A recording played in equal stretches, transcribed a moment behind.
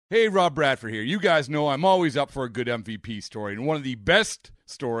Hey, Rob Bradford here. You guys know I'm always up for a good MVP story, and one of the best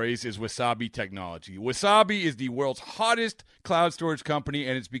stories is Wasabi Technology. Wasabi is the world's hottest cloud storage company,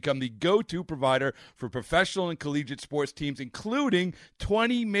 and it's become the go-to provider for professional and collegiate sports teams, including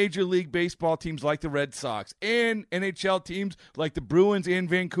 20 Major League Baseball teams like the Red Sox and NHL teams like the Bruins and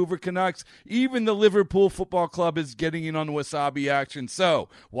Vancouver Canucks. Even the Liverpool Football Club is getting in on the Wasabi action. So,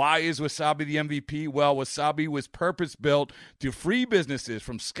 why is Wasabi the MVP? Well, Wasabi was purpose-built to free businesses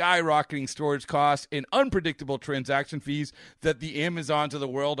from skyrocketing storage costs and unpredictable transaction fees that the Amazons of the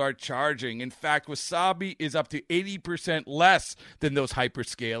world are charging. In fact, Wasabi is up to 80% less than those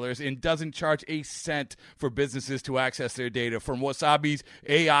hyperscalers and doesn't charge a cent for businesses to access their data. From Wasabi's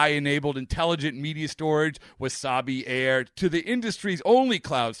AI-enabled intelligent media storage, Wasabi Air, to the industry's only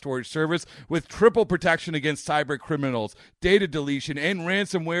cloud storage service with triple protection against cyber criminals, data deletion, and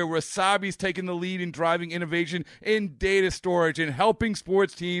ransomware, Wasabi's taken the lead in driving innovation in data storage and helping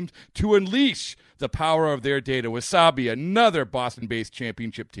sports teams to unleash the power of their data. Wasabi, another Boston-based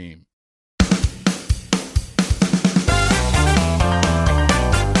championship team.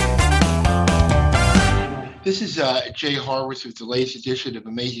 This is Jay Horwitz with the latest edition of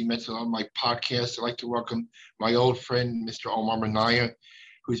Amazing Mets Alumni Podcast. I'd like to welcome my old friend, Mr. Omar Minaya,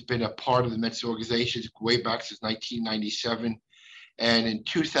 who's been a part of the Mets organization way back since 1997. And in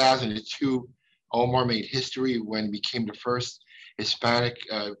 2002, Omar made history when he became the first Hispanic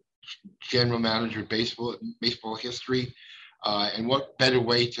general manager in baseball history. And what better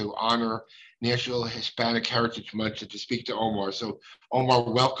way to honor National Hispanic Heritage Month than to speak to Omar. So, Omar,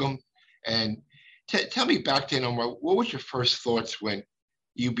 welcome. And tell me back then, Omar, what was your first thoughts when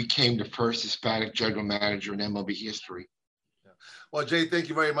you became the first Hispanic general manager in MLB history? Well, Jay, thank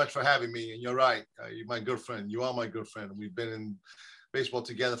you very much for having me. And you're right. You're my good friend. You are my good friend. We've been in baseball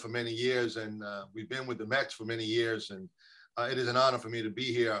together for many years, and we've been with the Mets for many years. And it is an honor for me to be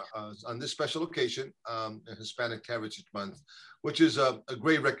here on this special occasion, Hispanic Heritage Month, which is a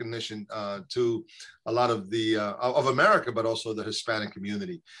great recognition to a lot of the of America, but also the Hispanic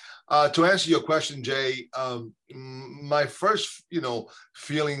community. To answer your question, Jay, my first,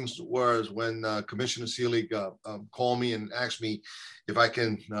 feelings was when Commissioner Selig called me and asked me if I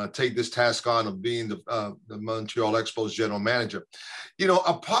can take this task on of being the Montreal Expos general manager.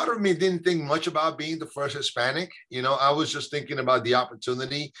 A part of me didn't think much about being the first Hispanic. I was just thinking about the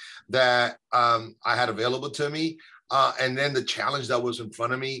opportunity that I had available to me. And then the challenge that was in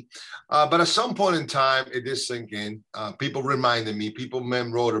front of me. But at some point in time, it did sink in. People reminded me, people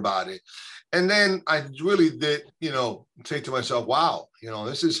wrote about it. And then I really did, say to myself, wow,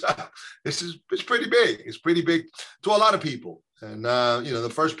 this is it's pretty big. It's pretty big to a lot of people. And, the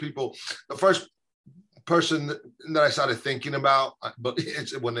first person that I started thinking about, but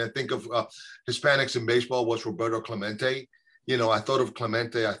it's when I think of Hispanics in baseball, was Roberto Clemente. I thought of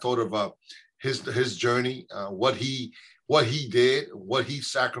Clemente. I thought of his journey, what he did, what he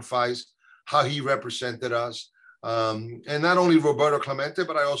sacrificed, how he represented us. And not only Roberto Clemente,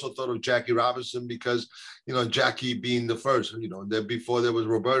 but I also thought of Jackie Robinson because, Jackie being the first, before there was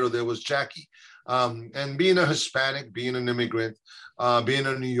Roberto, there was Jackie. And being a Hispanic, being an immigrant, being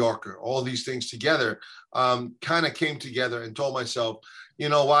a New Yorker, all these things together kind of came together and told myself, you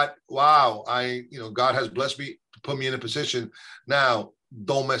know what? Wow, God has blessed me to put me in a position now.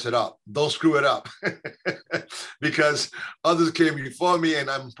 Don't mess it up. Don't screw it up. Because others came before me, and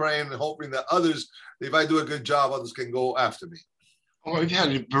I'm praying and hoping that others, if I do a good job, others can go after me. Well, we've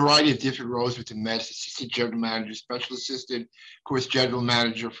had a variety of different roles with the Mets: assistant general manager, special assistant, of course, general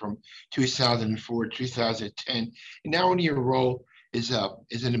manager from 2004 to 2010. And now in your role is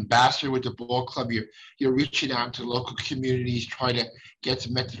an ambassador with the ball club. You're reaching out to local communities, trying to get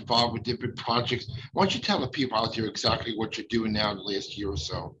the Mets involved with different projects. Why don't you tell the people out there exactly what you're doing now in the last year or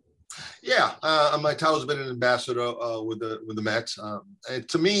so? Yeah, my title has been an ambassador with the Mets.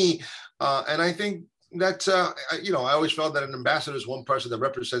 To me, and I think that's, I always felt that an ambassador is one person that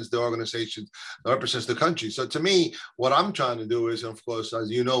represents the organization, that represents the country. So to me, what I'm trying to do is, of course,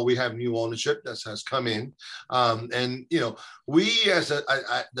 as you know, we have new ownership that has come in. And, we as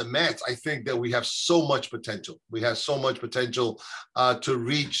the Mets, I think that we have so much potential. We have so much potential to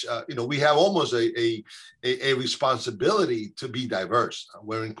reach, we have almost a responsibility to be diverse.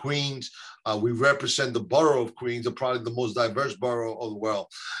 We're in Queens. We represent the borough of Queens, probably the most diverse borough of the world.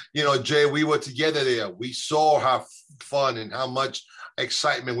 Jay, we were together there. We saw how fun and how much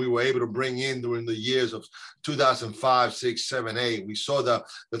excitement we were able to bring in during the years of 2005, 6, 7, 8. We saw the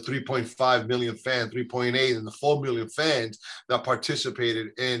 3.5 million fans, 3.8, and the 4 million fans that participated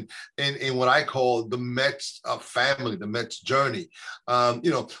in what I call the Mets family, the Mets journey.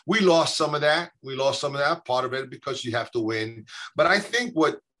 We lost some of that. Part of it because you have to win. But I think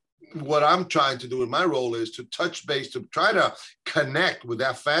what what I'm trying to do in my role is to touch base, to try to connect with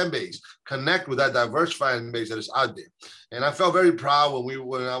that fan base, connect with that diverse fan base that is out there. And I felt very proud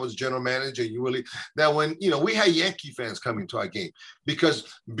when I was general manager, that when, we had Yankee fans coming to our game, because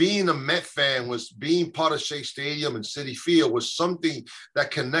being a Met fan was being part of Shea Stadium and Citi Field was something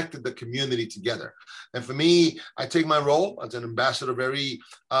that connected the community together. And for me, I take my role as an ambassador very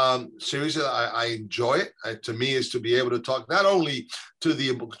seriously. I enjoy it. To me, is to be able to talk not only to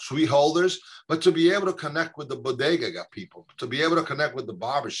the suite holders, but to be able to connect with the bodega people, to be able to connect with the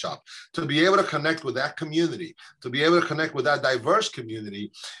barbershop, to be able to connect with that community, to be able to connect with that diverse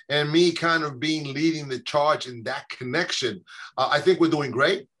community, and me kind of leading the charge in that connection. I think we're doing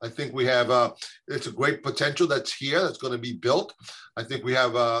great. I think we have it's a great potential that's here, that's going to be built. I think we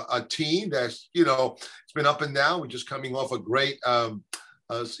have a team that's, it's been up and down. We're just coming off a great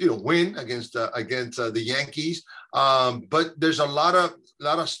win against the Yankees. But there's a lot of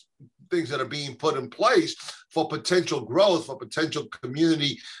things that are being put in place for potential growth, for potential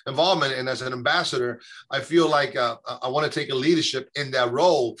community involvement. And as an ambassador, I feel like I want to take a leadership in that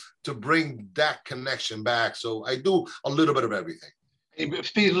role to bring that connection back. So I do a little bit of everything.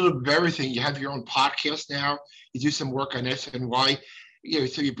 Speaking a little bit of everything, you have your own podcast now. You do some work on SNY.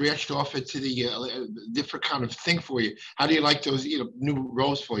 So you branched off into the different kind of thing for you. How do you like those new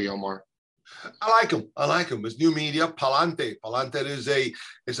roles for you, Omar? I like them. It's new media. Palante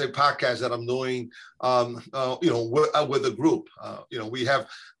is a podcast that I'm doing, with a group. We have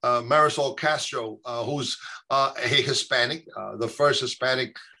Marisol Castro, who's a Hispanic, the first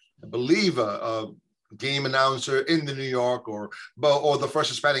Hispanic, I believe, game announcer in the New York, or the first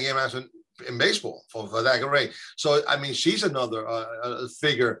Hispanic game announcer in baseball for that great. So I mean, she's another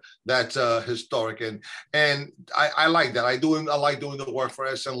figure that's historic, and I like that. I like doing the work for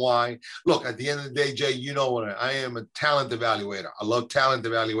SNY. Look, at the end of the day, Jay, what I am, a talent evaluator. I love talent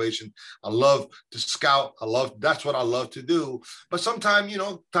evaluation. I love to scout. That's what I love to do. But sometimes,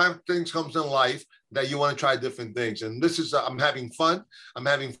 things comes in life that you want to try different things. And this is, I'm having fun. I'm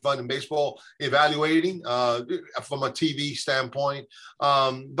having fun in baseball, evaluating from a TV standpoint.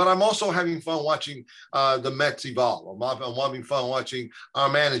 But I'm also having fun watching the Mets evolve. I'm having fun watching our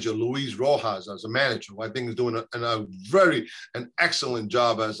manager, Luis Rojas, as a manager, who I think is doing an excellent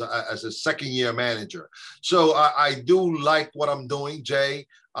job as a second-year manager. So I do like what I'm doing, Jay.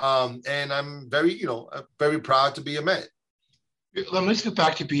 And I'm very proud to be a Met. Let's go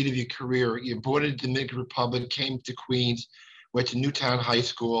back to beat of your career. You were born in the Dominican Republic, came to Queens, went to Newtown High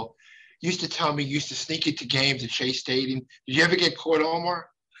School. You used to tell me you used to sneak into games at Shea Stadium. Did you ever get caught, Omar?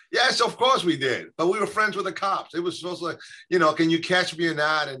 Yes, of course we did. But we were friends with the cops. It was supposed to, can you catch me or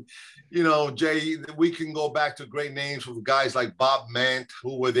not? And, Jay, we can go back to great names with guys like Bob Mant,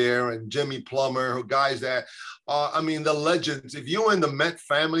 who were there, and Jimmy Plummer, guys that, the legends. If you're in the Met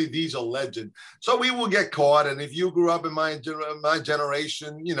family, these are legends. So we will get caught. And if you grew up in my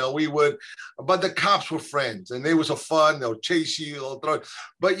generation, we would. But the cops were friends, and they was a fun. They'll chase you. They'll throw.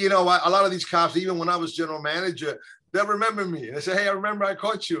 But, a lot of these cops, even when I was general manager, they'll remember me. And they say, hey, I remember I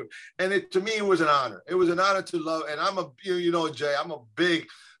caught you. And to me, it was an honor. It was an honor to love. And I'm Jay,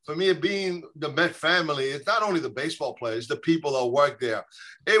 for me, being the Met family, it's not only the baseball players, the people that work there.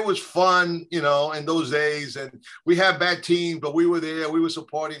 It was fun, in those days. And we had bad teams, but we were there. We were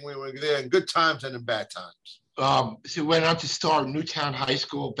supporting. We were there in good times and in bad times. So we went on to start Newtown High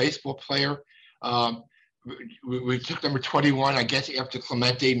School, baseball player. We took number 21, I guess, after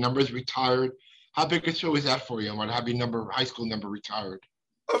Clemente. Numbers retired. How big a thrill was that for you, Omar, to have your high school number retired?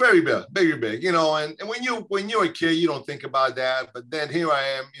 Oh, very big, very big. And when you're a kid, you don't think about that. But then here I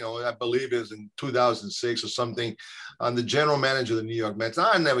am, I believe it was in 2006 or something. I'm the general manager of the New York Mets.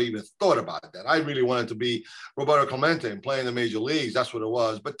 I never even thought about that. I really wanted to be Roberto Clemente and play in the major leagues. That's what it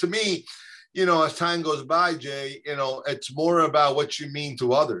was. But to me, as time goes by, Jay, it's more about what you mean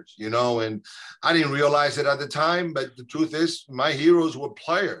to others, and I didn't realize it at the time. But the truth is, my heroes were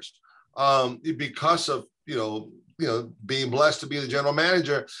players. Because of, being blessed to be the general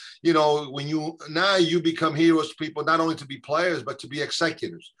manager, when you become heroes to people, not only to be players, but to be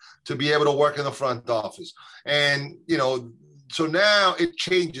executives, to be able to work in the front office. And, so now it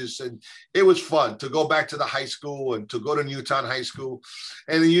changes, and it was fun to go back to the high school and to go to Newtown High School.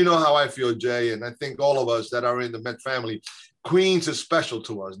 And you know how I feel, Jay, and I think all of us that are in the Met family, Queens is special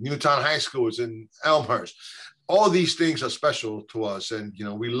to us. Newtown High School is in Elmhurst. All these things are special to us. And,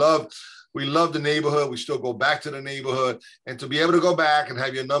 we love the neighborhood. We still go back to the neighborhood. And to be able to go back and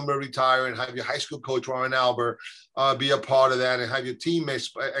have your number retire and have your high school coach, Warren Albert, be a part of that, and have your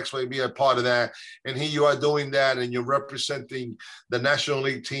teammates actually be a part of that. And here you are doing that, and you're representing the National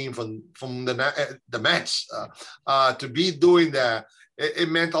League team from the Mets. To be doing that, it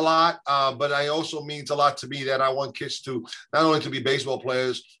meant a lot, but it also means a lot to me that I want kids to not only to be baseball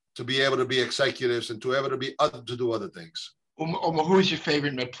players, to be able to be executives and to be able to do other things. Who was your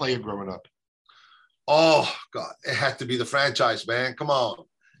favorite Met player growing up? Oh, God, it had to be the franchise, man. Come on.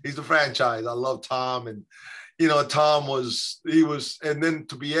 He's the franchise. I love Tom. And, Tom and then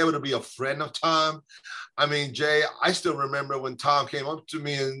to be able to be a friend of Tom. I mean, Jay, I still remember when Tom came up to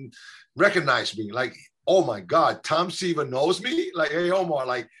me and recognized me. Like, oh, my God, Tom Seaver knows me? Like, hey, Omar,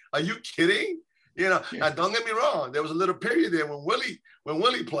 like, are you kidding? Now don't get me wrong. There was a little period there when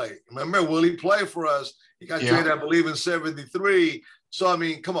Willie played. Remember, Willie played for us. He got traded, I believe, in '73. So I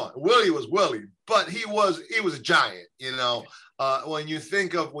mean, come on, Willie was Willie, but he was a giant. When you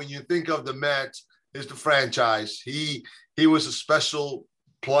think of the Mets, is the franchise. He was a special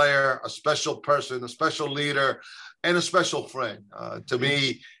player, a special person, a special leader, and a special friend. To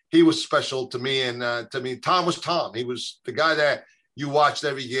me, he was special to me, and to me, Tom was Tom. He was the guy that you watched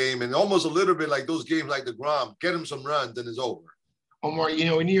every game, and almost a little bit like those games like the Grom, get him some runs and it's over. Omar,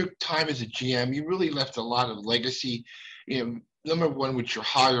 in your time as a GM, you really left a lot of legacy. Number one, with your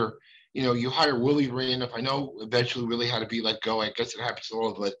hire, you hire Willie Randolph. I know eventually Willie had to be let go. I guess it happens to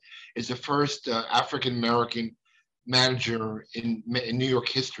all of us. Is the first African-American manager in New York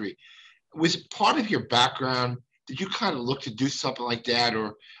history. Was it part of your background? Did you kind of look to do something like that?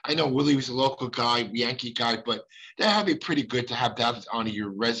 Or I know Willie was a local guy, Yankee guy, but that would be pretty good to have that on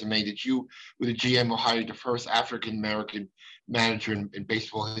your resume that you were the GM who hired the first African-American manager in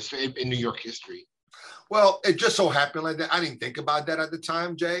baseball history, in New York history. Well, it just so happened like that. I didn't think about that at the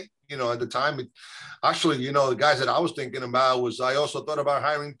time, Jay. At the time, the guys that I was thinking about I also thought about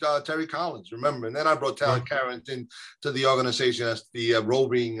hiring Terry Collins, remember? And then I brought Taylor Carrington to the organization as the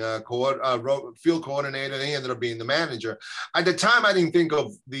roving field coordinator, and he ended up being the manager. At the time, I didn't think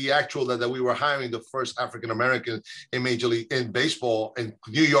of the actual that we were hiring the first African-American in Major League in baseball, in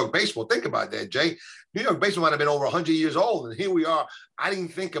New York baseball. Think about that, Jay. New York baseball might have been over 100 years old, and here we are. I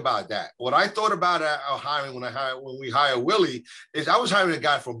didn't think about that. What I thought about hiring when we hired Willie is I was hiring a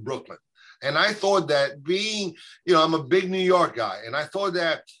guy from Brooklyn. And I thought that being, I'm a big New York guy. And I thought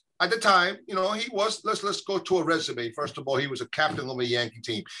that at the time, he was, let's go to a resume. First of all, he was a captain of a Yankee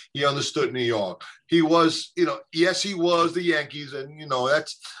team. He understood New York. He was, yes, he was the Yankees. And,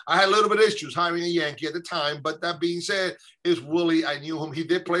 I had a little bit of issues hiring a Yankee at the time. But that being said, is Willie, I knew him. He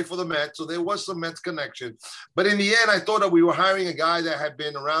did play for the Mets. So there was some Mets connection. But in the end, I thought that we were hiring a guy that had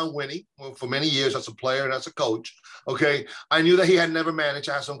been around winning for many years as a player and as a coach. Okay. I knew that he had never managed.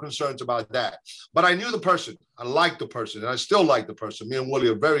 I had some concerns about that. But I knew the person. I liked the person. And I still like the person. Me and Willie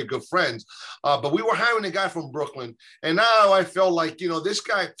are very good friends. But we were hiring a guy from Brooklyn. And now I felt like, this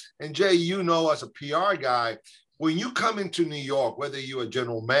guy, and Jay, as a PR guy, when you come into New York, whether you're a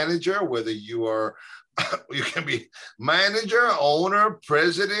general manager, whether you are, you can be manager, owner,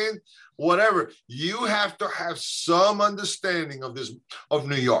 president, whatever, you have to have some understanding of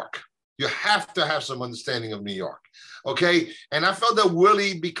New York. You have to have some understanding of New York. Okay. And I felt that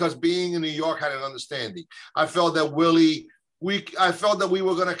Willie, because being in New York, had an understanding. I felt that we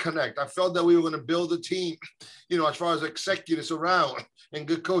were going to connect. I felt that we were going to build a team, as far as executives around and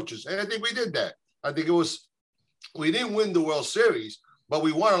good coaches. And I think we did that. I think we didn't win the World Series, but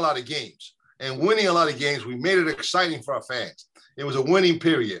we won a lot of games. And winning a lot of games, we made it exciting for our fans. It was a winning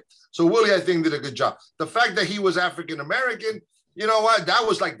period. So Willie, I think, did a good job. The fact that he was African-American, you know what? That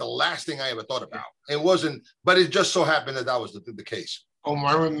was like the last thing I ever thought about. It wasn't, but it just so happened that was the case.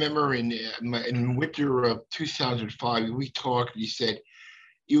 I remember in winter of 2005, we talked. You said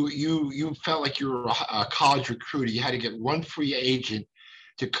you felt like you were a college recruiter. You had to get one free agent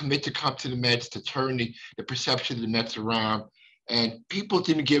to commit to come to the Mets, to turn the perception of the Mets around. And people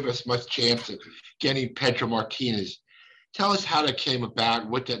didn't give us much chance of getting Pedro Martinez. Tell us how that came about,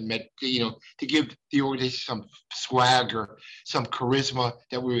 what that meant, to give the organization some swag or some charisma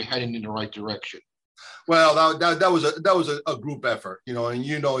that we were heading in the right direction. Well, that was a group effort,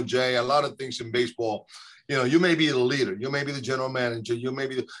 and Jay, a lot of things in baseball, you may be the leader, you may be the general manager,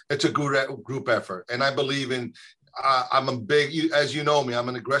 it's a group effort. And I believe in, I'm a big, as you know me, I'm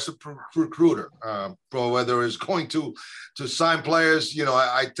an aggressive recruiter. For whether it's going to sign players,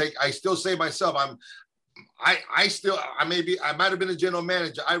 I still say myself, I might have been a general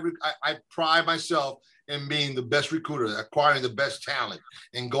manager. I pride myself in being the best recruiter, acquiring the best talent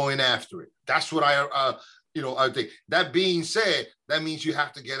and going after it. That's what I think. That being said, that means you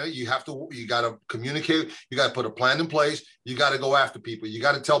have to get it. You got to communicate. You got to put a plan in place. You got to go after people. You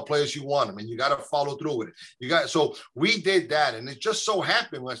got to tell players you want them, and you got to follow through with it. So we did that, and it just so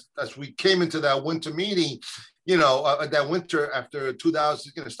happened as we came into that winter meeting, that winter after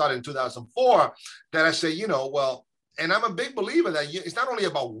 2000, started in 2004, that I say, And I'm a big believer that it's not only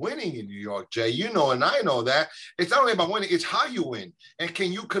about winning in New York, Jay, you know, and I know that. It's not only about winning, it's how you win. And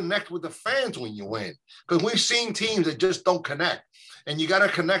can you connect with the fans when you win? Because we've seen teams that just don't connect. And you got to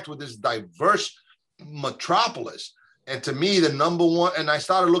connect with this diverse metropolis. And to me, the number one, and I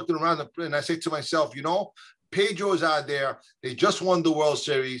started looking around and I said to myself, you know, Pedro is out there. They just won the World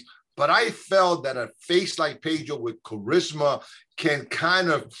Series. But I felt that a face like Pedro with charisma can kind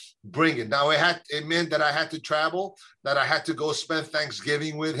of bring it. Now, it meant that I had to travel, that I had to go spend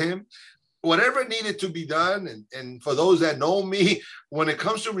Thanksgiving with him. Whatever needed to be done, and for those that know me, when it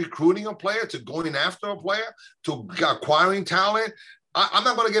comes to recruiting a player, to going after a player, to acquiring talent, I'm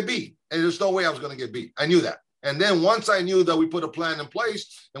not going to get beat. And there's no way I was going to get beat. I knew that. And then once I knew that we put a plan in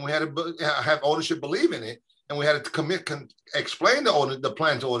place and we had to have ownership believe in it, and we had to explain the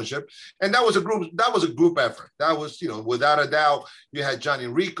plan to ownership, and that was a group effort. That was, you know, without a doubt, you had Johnny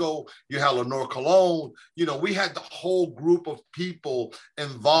Rico, you had Lenore Colon, you know, we had the whole group of people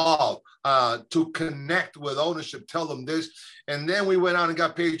involved to connect with ownership, tell them this, and then we went out and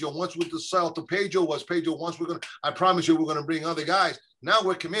got Pedro. Once with the sell to Pedro, once I promise you we're gonna bring other guys. Now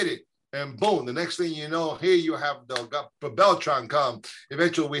we're committed. And boom, the next thing you know, here you have Beltran come.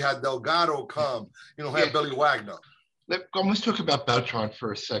 Eventually, we had Delgado come. You know, had Billy Wagner. Let's talk about Beltran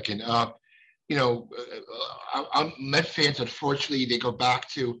for a second. You know, I'm Met fans, unfortunately, they go back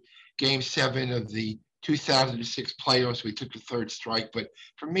to Game 7 of the 2006 playoffs. We took the third strike. But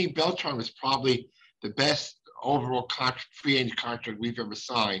for me, Beltran was probably the best overall free agent contract we've ever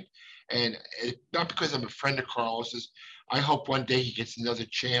signed. And not because I'm a friend of Carlos's. I hope one day he gets another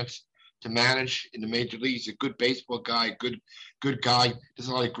chance to manage in the major leagues. He's a good baseball guy, good guy. Does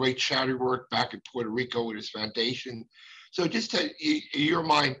a lot of great charity work back in Puerto Rico with his foundation. So just in your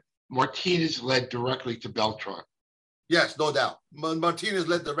mind, Martinez led directly to Beltran. Yes, no doubt. Martinez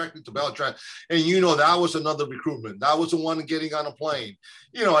led directly to Beltran. And, you know, that was another recruitment. That was the one getting on a plane.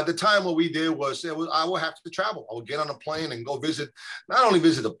 You know, at the time, what we did was I would have to travel. I would get on a plane and go visit, not only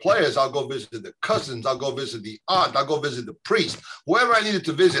visit the players, I'll go visit the cousins, I'll go visit the aunt, I'll go visit the priest. Whoever I needed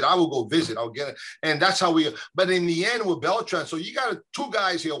to visit, I will go visit. I'll get it. And that's how but in the end with Beltran, so you got two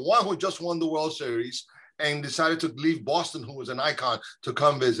guys here, one who just won the World Series and decided to leave Boston, who was an icon, to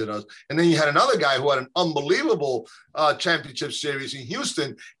come visit us. And then you had another guy who had an unbelievable championship series in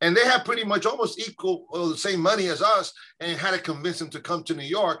Houston, and they had pretty much almost equal, the same money as us, and had to convince him to come to New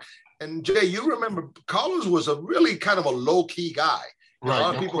York. And Jay, you remember Carlos was a really kind of a low-key guy. Right, a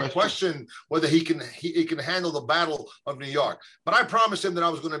lot of people question whether he can handle the battle of New York. But I promised him that I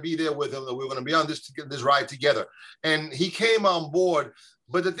was going to be there with him, that we were going to be on this ride together. And he came on board.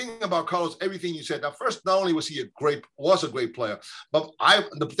 But the thing about Carlos, everything you said, now first, not only was he a great player, but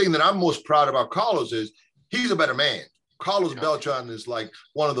the thing that I'm most proud about Carlos is he's a better man. Carlos Beltran is like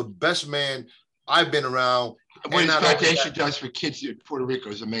one of the best men I've been around. What his foundation does for kids in Puerto Rico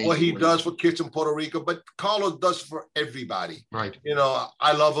is amazing. What he does for kids in Puerto Rico, but Carlos does for everybody. Right. You know,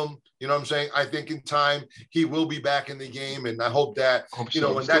 I love him. You know what I'm saying? I think in time he will be back in the game, and I hope that,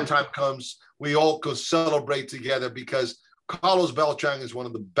 when that time comes, we all could celebrate together, because Carlos Beltran is one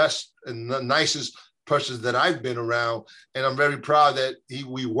of the best and the nicest persons that I've been around, and I'm very proud that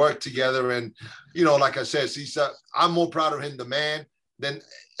we work together. And, you know, like I said, I'm more proud of him, the man,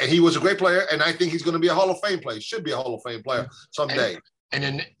 and he was a great player, and I think he's going to be a Hall of Fame player. Should be a Hall of Fame player someday. And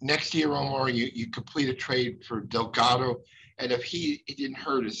then next year, Omar, you complete a trade for Delgado, and if he didn't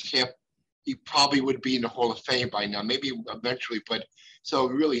hurt his hip, he probably would be in the Hall of Fame by now, maybe eventually. But so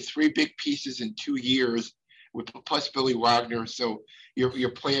really 3 big pieces in 2 years, with plus Billy Wagner. So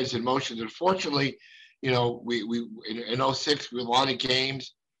your plan is in motion. Unfortunately, you know, we in 06, we had a lot of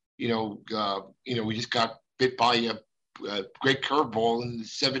games. We just got bit by a great curveball in the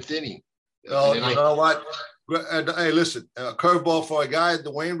 7th inning. Oh, you know what? Hey, listen, a curveball for a guy at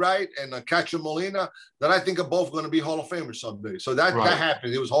the Wainwright and a catcher Molina that I think are both going to be Hall of Famers someday. So that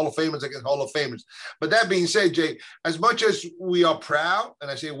happened. It was Hall of Famers against Hall of Famers. But that being said, Jay, as much as we are proud,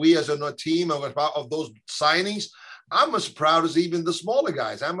 and I say we as a team of those signings, I'm as proud as even the smaller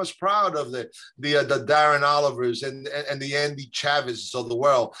guys. I'm as proud of the Darren Olivers and the Andy Chavez of the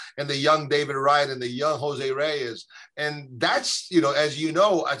world, and the young David Wright and the young Jose Reyes. And that's, as you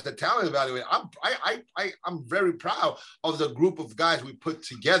know, as the talent evaluator, I'm very proud of the group of guys we put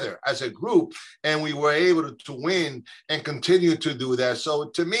together as a group, and we were able to win and continue to do that. So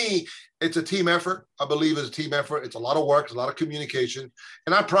to me, it's a team effort. I believe it's a team effort. It's a lot of work, it's a lot of communication.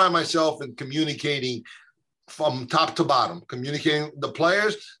 And I pride myself in communicating from top to bottom, communicating the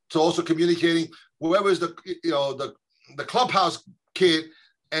players to also communicating whoever's the clubhouse kid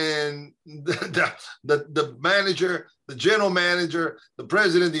and the manager, the general manager, the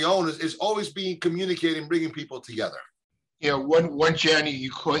president, the owners is always being communicating, bringing people together. You know, one January, you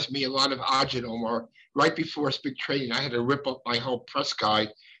caused me a lot of agita, Omar. Right before spring training, I had to rip up my whole press guide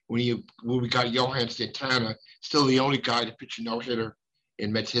when we got Johan Santana, still the only guy to pitch a no-hitter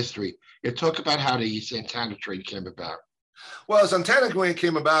in Mets history. You talk about how the Santana trade came about. Well, Santana when it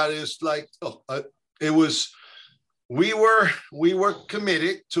came about is like it was. We were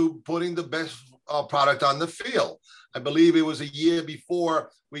committed to putting the best product on the field. I believe it was a year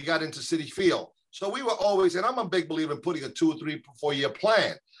before we got into Citi Field. So we were always, and I'm a big believer in putting a 2, 3, 4 year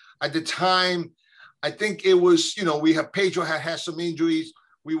plan. At the time, I think it was, Pedro had some injuries.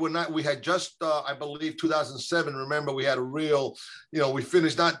 We had just, I believe, 2007. Remember, we had a real, we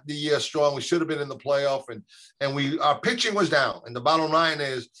finished not the year strong. We should have been in the playoff, and our pitching was down. And the bottom line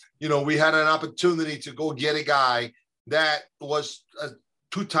is, we had an opportunity to go get a guy that was a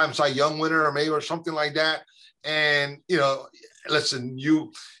 2-time Cy Young winner or something like that. And, listen,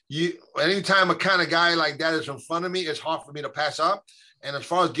 you anytime a kind of guy like that is in front of me, it's hard for me to pass up. And as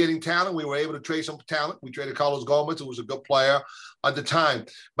far as getting talent, we were able to trade some talent. We traded Carlos Gomez, who was a good player at the time.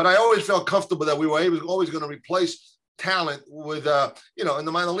 But I always felt comfortable that we were always going to replace talent with, in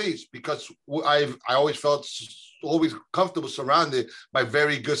the minor leagues, because I always felt always comfortable surrounded by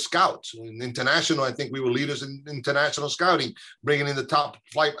very good scouts. In international, I think we were leaders in international scouting, bringing in the top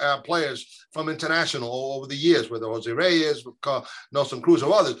flight players from international over the years, whether Jose Reyes, Nelson Cruz,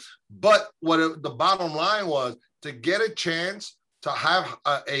 or others. But what the bottom line was, to get a chance to have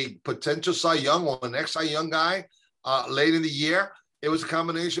a potential Cy Young or an ex-Cy Young guy late in the year, it was a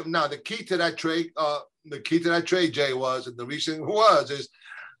combination. Now, the key to that trade, Jay, was, and the reason is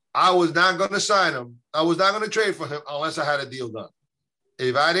I was not going to sign him. I was not going to trade for him unless I had a deal done.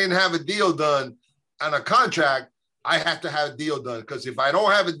 If I didn't have a deal done on a contract, I have to have a deal done. Because if I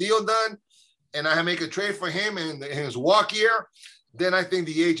don't have a deal done and I make a trade for him in his walk year, then I think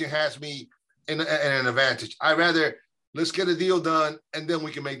the agent has me in an advantage. Let's get a deal done, and then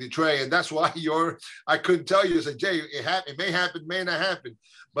we can make the trade. And that's why I couldn't tell you. I said, Jay, it may happen, may not happen.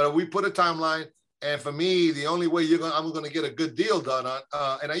 But we put a timeline. And for me, the only way I'm going to get a good deal done on,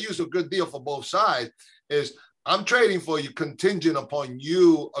 and I use a good deal for both sides, is I'm trading for you contingent upon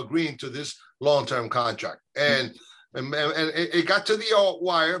you agreeing to this long-term contract. And it got to the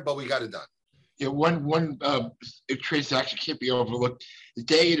wire, but we got it done. Yeah, one transaction can't be overlooked. The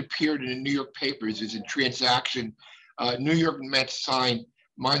day it appeared in the New York papers is a transaction. New York Mets signed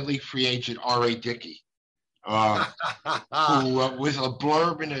minor league free agent R.A. Dickey. Who was a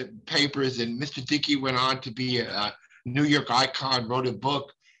blurb in the papers, and Mr. Dickey went on to be a New York icon, wrote a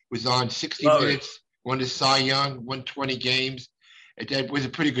book, was on 60 Minutes, won the Cy Young, won 20 games. It was a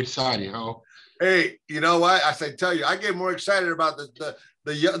pretty good sign, Hey, you know what? I tell you, I get more excited about the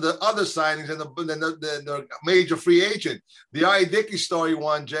other signings than the major free agent. The R.A. Dickey story,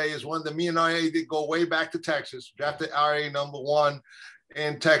 Jay, is one that me and R.A. did go way back to Texas, drafted R.A. number 1.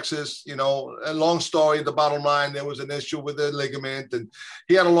 In Texas, a long story. The bottom line, there was an issue with the ligament, and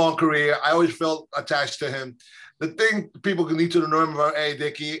he had a long career. I always felt attached to him. The thing people need to remember, R.A.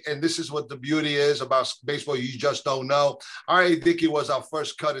 Dickey, and this is what the beauty is about baseball, you just don't know. R.A. Dickey was our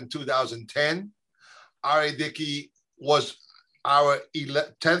first cut in 2010. R.A. Dickey was our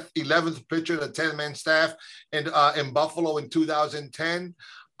 11th pitcher, the 10-man staff in Buffalo in 2010.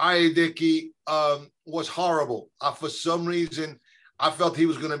 R.A. Dickey was horrible. For some reason, I felt he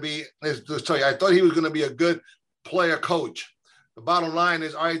was going to be, I thought he was going to be a good player coach. The bottom line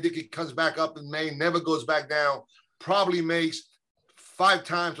is R.A. Dickey comes back up in May, never goes back down, probably makes 5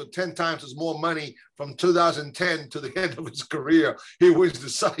 times or 10 times as more money from 2010 to the end of his career. He wins the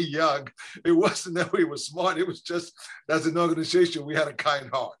Cy Young. It wasn't that we were smart. It was just, as an organization, we had a kind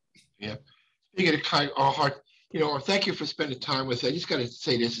heart. Yeah. You get a kind heart. Thank you for spending time with us. I just got to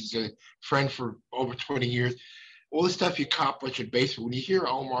say this as a friend for over 20 years. All the stuff you accomplish in baseball, when you hear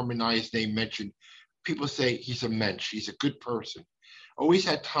Omar Minaya's name mentioned, people say he's a mensch, he's a good person. Always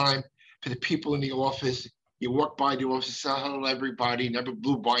had time for the people in the office. You walk by the office, say hello to everybody, never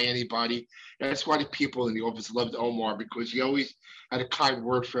blew by anybody. That's why the people in the office loved Omar, because he always had a kind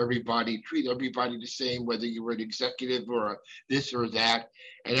word for everybody, treat everybody the same, whether you were an executive or this or that.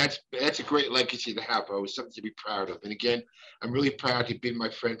 And that's a great legacy to have. It's something to be proud of. And again, I'm really proud to be my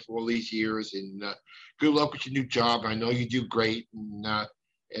friend for all these years. And good luck with your new job. I know you do great. And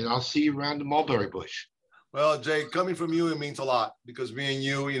I'll see you around the mulberry bush. Well, Jay, coming from you, it means a lot, because me and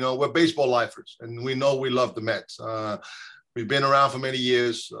you, we're baseball lifers, and we know we love the Mets. We've been around for many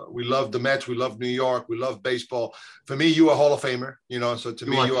years. We love the Mets. We love New York. We love baseball. For me, you are a Hall of Famer, so to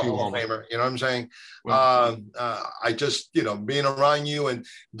me, you're a Hall of Famer. You know what I'm saying? Well, I just, being around you and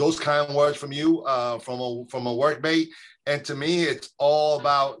those kind words from you, from a workmate. And to me, it's all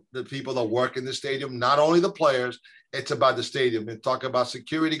about the people that work in the stadium, not only the players, it's about the stadium. And talk about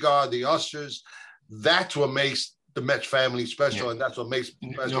security guard, the ushers. That's what makes the Mets family special, and that's what makes it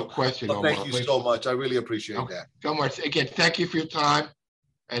special. No question. So thank you so much. I really appreciate that. So much. Again, thank you for your time,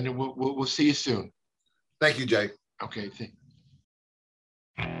 and we'll see you soon. Thank you, Jay. Okay.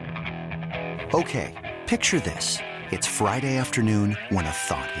 Okay, picture this. It's Friday afternoon when a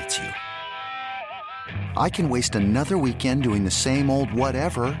thought hits you. I can waste another weekend doing the same old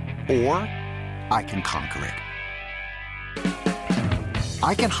whatever, or I can conquer it.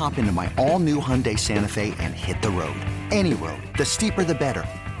 I can hop into my all-new Hyundai Santa Fe and hit the road. Any road. The steeper, the better.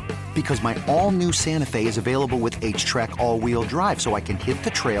 Because my all-new Santa Fe is available with H-Track all-wheel drive, so I can hit the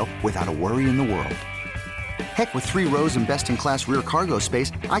trail without a worry in the world. Heck, with 3 rows and best-in-class rear cargo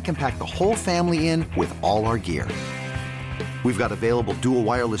space, I can pack the whole family in with all our gear. We've got available dual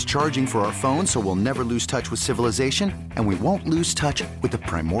wireless charging for our phones, so we'll never lose touch with civilization, and we won't lose touch with the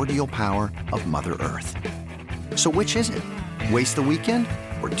primordial power of Mother Earth. So which is it? Waste the weekend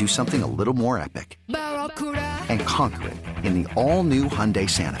or do something a little more epic? And conquer it in the all-new Hyundai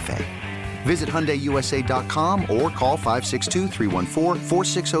Santa Fe. Visit HyundaiUSA.com or call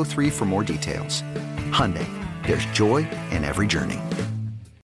 562-314-4603 for more details. Hyundai, there's joy in every journey.